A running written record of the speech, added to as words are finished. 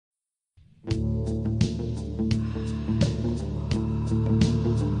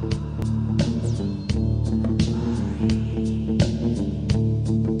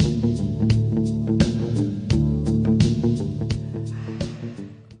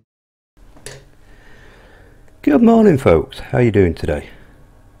Good morning, folks. How you doing today?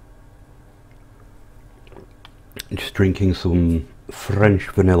 Just drinking some French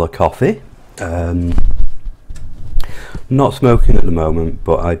vanilla coffee. Not smoking at the moment,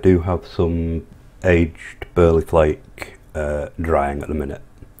 but I do have some aged burley flake drying at the minute.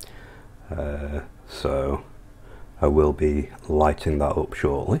 So I will be lighting that up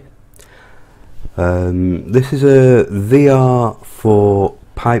shortly. This is a VR for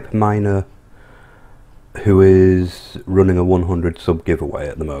Pipe Miner who is running a 100 sub giveaway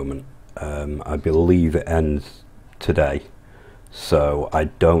at the moment. I believe it ends today, so I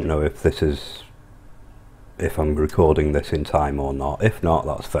don't know if I'm recording this in time or not. If not,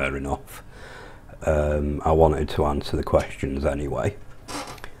 that's fair enough. I wanted to answer the questions anyway.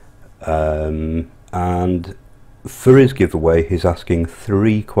 And for his giveaway, he's asking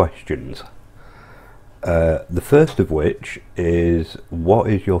 3 questions. The first of which is, what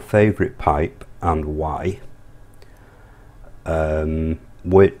is your favourite pipe and why?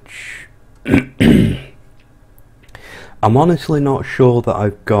 Which I'm honestly not sure that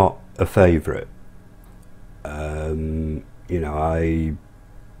I've got a favourite. You know,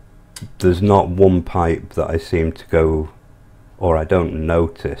 there's not one pipe that I seem to go, or I don't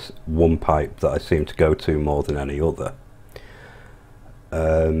notice one pipe that I seem to go to more than any other.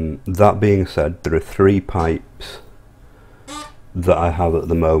 That being said, there are 3 pipes that I have at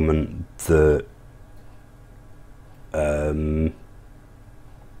the moment that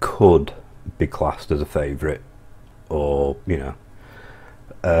could be classed as a favourite, or you know,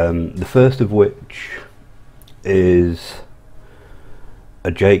 the first of which is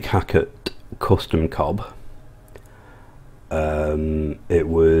a Jake Hackett custom cob. It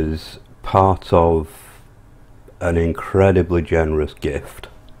was part of an incredibly generous gift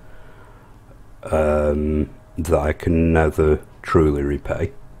that I can never truly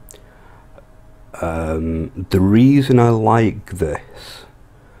repay. The reason I like this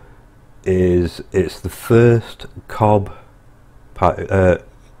is it's the first cob pipe,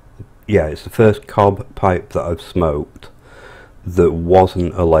 it's the first cob pipe that I've smoked that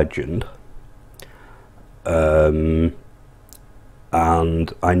wasn't a Legend, and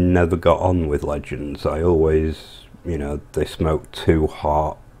I never got on with Legends. I always, you know, they smoked too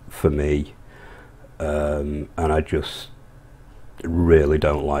hot for me, and I just really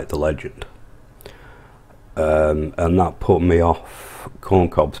don't like the Legend, and that put me off corn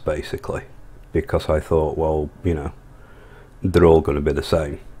cobs basically, because I thought, well, you know, they're all going to be the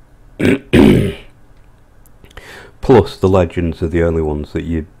same. Plus the Legends are the only ones that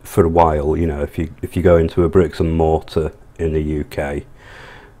you, for a while, you know, if you go into a bricks and mortar in the UK,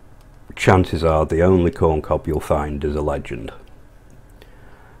 chances are the only corn cob you'll find is a Legend.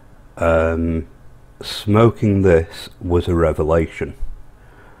 Smoking this was a revelation.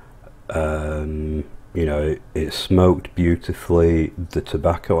 You know, it smoked beautifully. The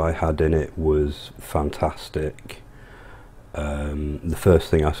tobacco I had in it was fantastic. The first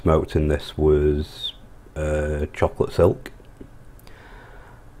thing I smoked in this was chocolate silk,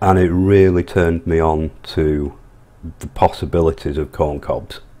 and it really turned me on to the possibilities of corn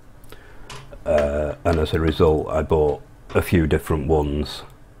cobs, and as a result I bought a few different ones,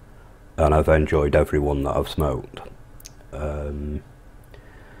 and I've enjoyed every one that I've smoked.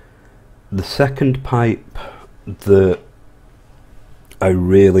 The second pipe that I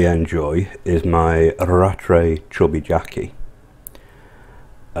really enjoy is my Rattray Chubby Jackie.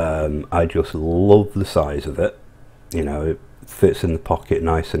 I just love the size of it. You know, it fits in the pocket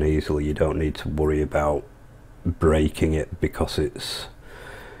nice and easily. You don't need to worry about breaking it because it's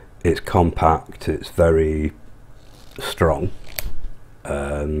compact, it's very strong,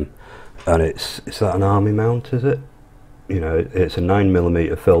 and it's that an army mount, is it? You know, it's a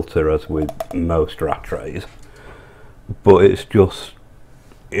 9mm filter, as with most Rattrays, but it's just,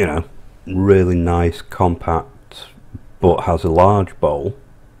 you know, really nice, compact, but has a large bowl.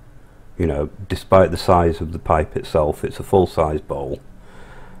 You know, despite the size of the pipe itself, it's a full-size bowl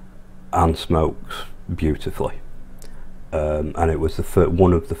and smokes beautifully. And it was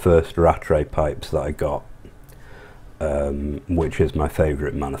one of the first Rattray pipes that I got, which is my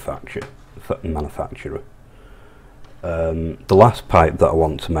favourite manufacturer. The last pipe that I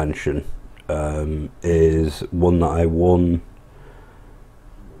want to mention is one that I won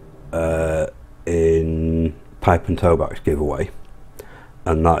in Pipe and Tobac's giveaway,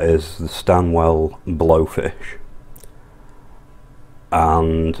 and that is the Stanwell Blowfish.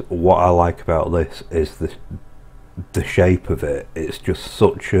 And what I like about this is the shape of it. It's just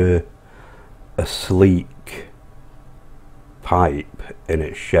such a sleek pipe in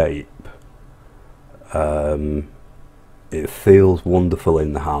its shape. It feels wonderful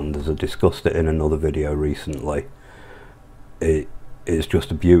in the hand. As I discussed it in another video recently, it is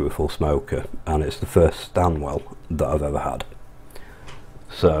just a beautiful smoker, and it's the first Stanwell that I've ever had.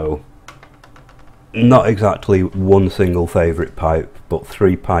 So not exactly one single favourite pipe, but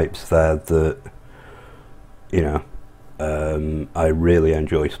 3 pipes there that, you know, I really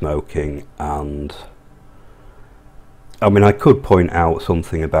enjoy smoking. And I mean, I could point out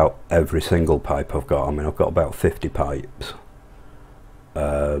something about every single pipe I've got. I mean, I've got about 50 pipes,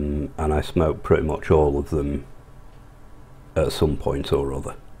 and I smoke pretty much all of them at some point or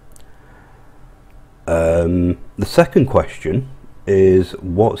other. The second question is,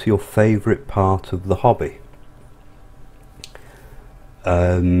 what's your favourite part of the hobby?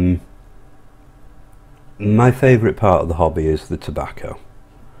 My favourite part of the hobby is the tobacco.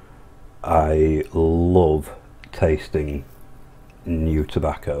 I love tasting new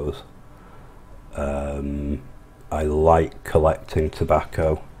tobaccos. I like collecting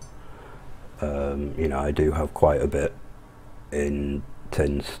tobacco. You know, I do have quite a bit in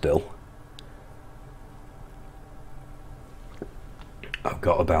tins still. I've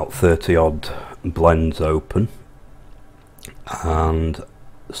got about 30 odd blends open, and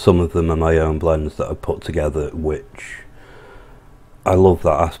some of them are my own blends that I've put together, which I love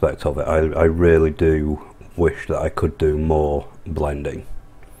that aspect of it. I really do wish that I could do more blending.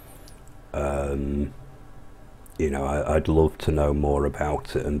 You know, I'd love to know more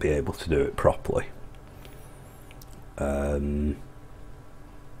about it and be able to do it properly.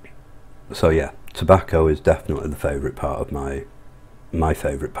 So yeah, tobacco is definitely the favourite part of my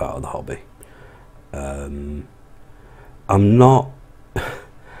favourite part of the hobby. I'm not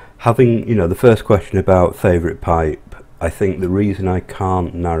having, you know, the first question about favourite pipe. I think the reason I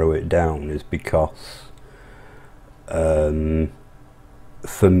can't narrow it down is because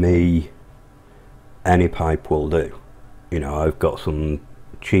for me, any pipe will do. You know, I've got some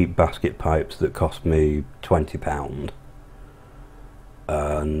cheap basket pipes that cost me £20,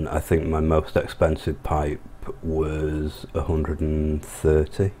 and I think my most expensive pipe was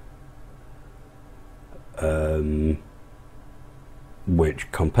 130,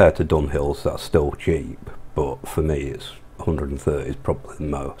 which compared to Dunhill's, that's still cheap, but for me it's 130 is probably the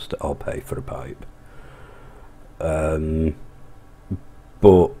most I'll pay for a pipe.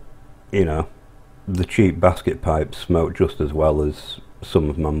 But you know, the cheap basket pipes smoke just as well as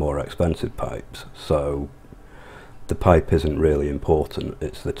some of my more expensive pipes, so the pipe isn't really important.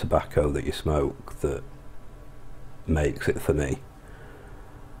 It's the tobacco that you smoke that makes it for me.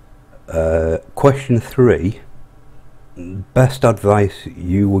 Question 3, best advice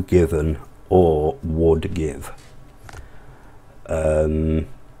you were given or would give. The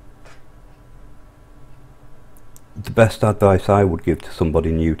best advice I would give to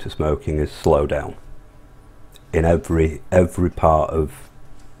somebody new to smoking is slow down. In every part of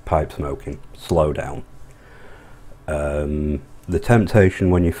pipe smoking, slow down. The temptation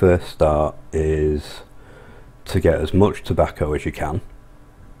when you first start is to get as much tobacco as you can.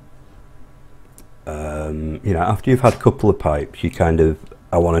 You know, after you've had a couple of pipes, you kind of,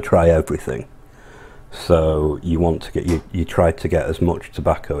 I want to try everything. So you want to get, you try to get as much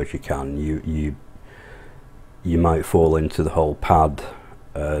tobacco as you can. You might fall into the whole pad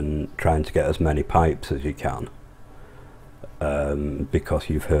and trying to get as many pipes as you can, because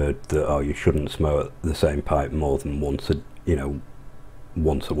you've heard that, oh, you shouldn't smoke the same pipe more than once a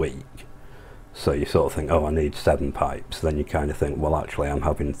week. So you sort of think, oh, I need 7 pipes. Then you kind of think, well, actually I'm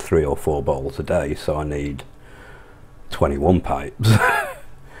having 3 or 4 bowls a day, so I need 21 pipes.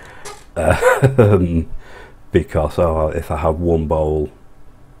 Because if I have 1 bowl,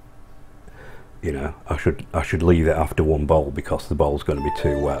 you know, I should leave it after 1 bowl because the bowl's going to be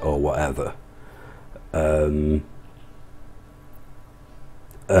too wet or whatever. And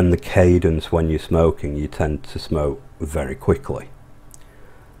the cadence when you're smoking, you tend to smoke very quickly.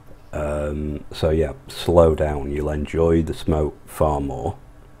 So yeah, slow down. You'll enjoy the smoke far more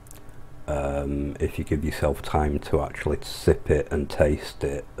if you give yourself time to actually sip it and taste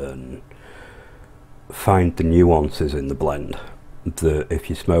it and find the nuances in the blend that if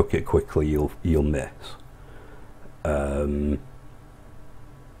you smoke it quickly you'll miss.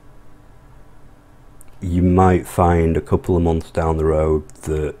 You might find a couple of months down the road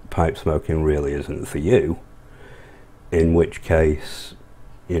that pipe smoking really isn't for you, in which case,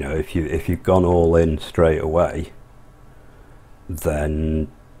 you know, if you've gone all in straight away, then,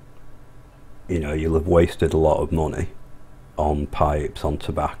 you know, you'll have wasted a lot of money on pipes, on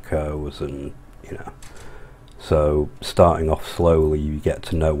tobaccos, and, you know, so starting off slowly, you get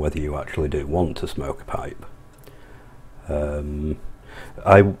to know whether you actually do want to smoke a pipe. When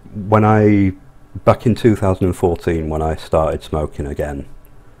I back in 2014 when I started smoking again,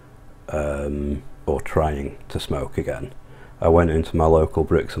 or trying to smoke again, I went into my local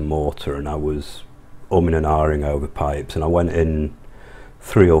bricks and mortar and I was umming and ahhing over pipes, and I went in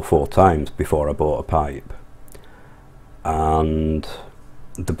 3 or 4 times before I bought a pipe, and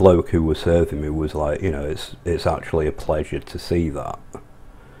the bloke who was serving me was like, you know, it's actually a pleasure to see that,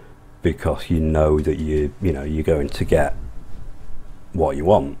 because you know that you know you're going to get what you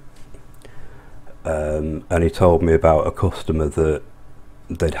want. And he told me about a customer that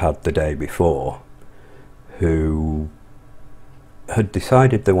they'd had the day before who had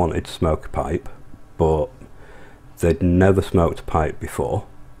decided they wanted to smoke a pipe, but they'd never smoked a pipe before,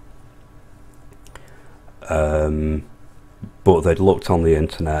 but they'd looked on the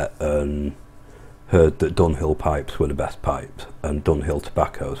internet and heard that Dunhill pipes were the best pipes and Dunhill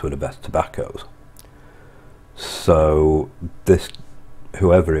tobaccos were the best tobaccos. So this,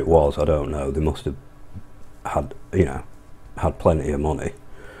 whoever it was, I don't know, they must have had, you know, had plenty of money,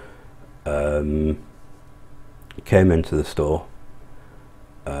 came into the store,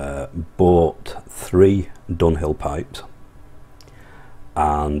 bought 3 Dunhill pipes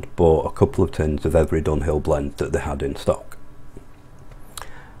and bought a couple of tins of every Dunhill blend that they had in stock,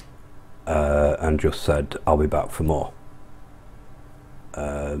 and just said, I'll be back for more.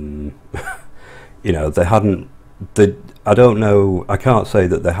 You know, they hadn't, I don't know, I can't say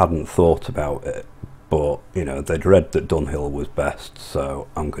that they hadn't thought about it, but you know, they'd read that Dunhill was best, so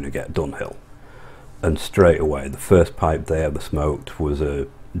I'm going to get Dunhill. And straight away, the first pipe they ever smoked was a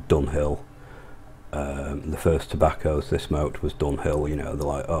Dunhill. The first tobaccos they smoked was Dunhill. You know, they're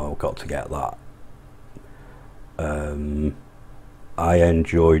like, oh, I've got to get that. I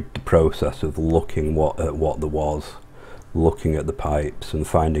enjoyed the process of looking at what there was, looking at the pipes and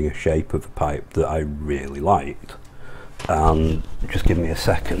finding a shape of a pipe that I really liked. And just give me a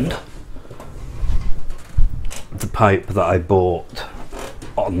second. The pipe that I bought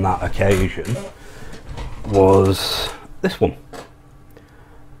on that occasion was this one.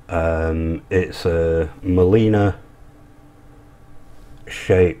 It's a Molina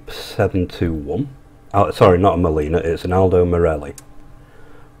shape 721. Sorry, not a Molina, it's an Aldo Morelli.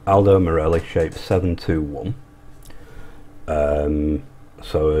 Aldo Morelli shape 721.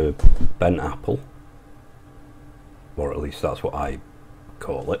 So a bent apple, or at least that's what I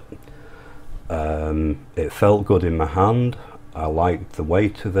call it. It felt good in my hand, I liked the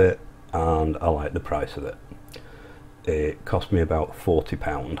weight of it, and I liked the price of it. It cost me about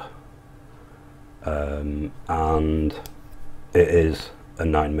 £40, and it is a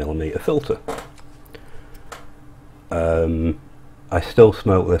 9mm filter. I still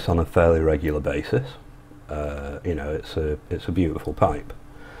smoke this on a fairly regular basis. You know, it's a beautiful pipe,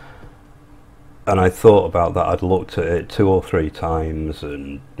 and I thought about that. I'd looked at it 2 or 3 times,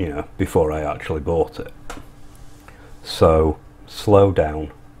 and you know, before I actually bought it. So slow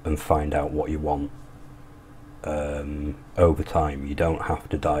down and find out what you want. Over time, you don't have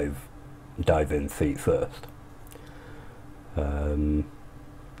to dive in feet first. So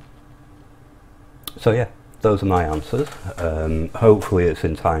yeah, those are my answers. Hopefully it's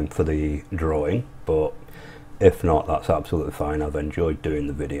in time for the drawing, but if not, that's absolutely fine. I've enjoyed doing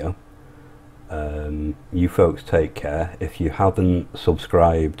the video. You folks take care. If you haven't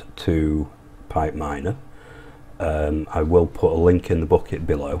subscribed to Pipe Miner, I will put a link in the bucket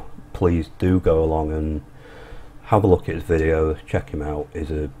below. Please do go along and have a look at his videos, check him out.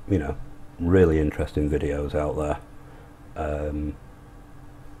 He's a, you know, really interesting videos out there.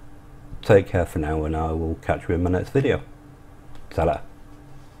 Take care for now, and I will catch you in my next video. Ta-da.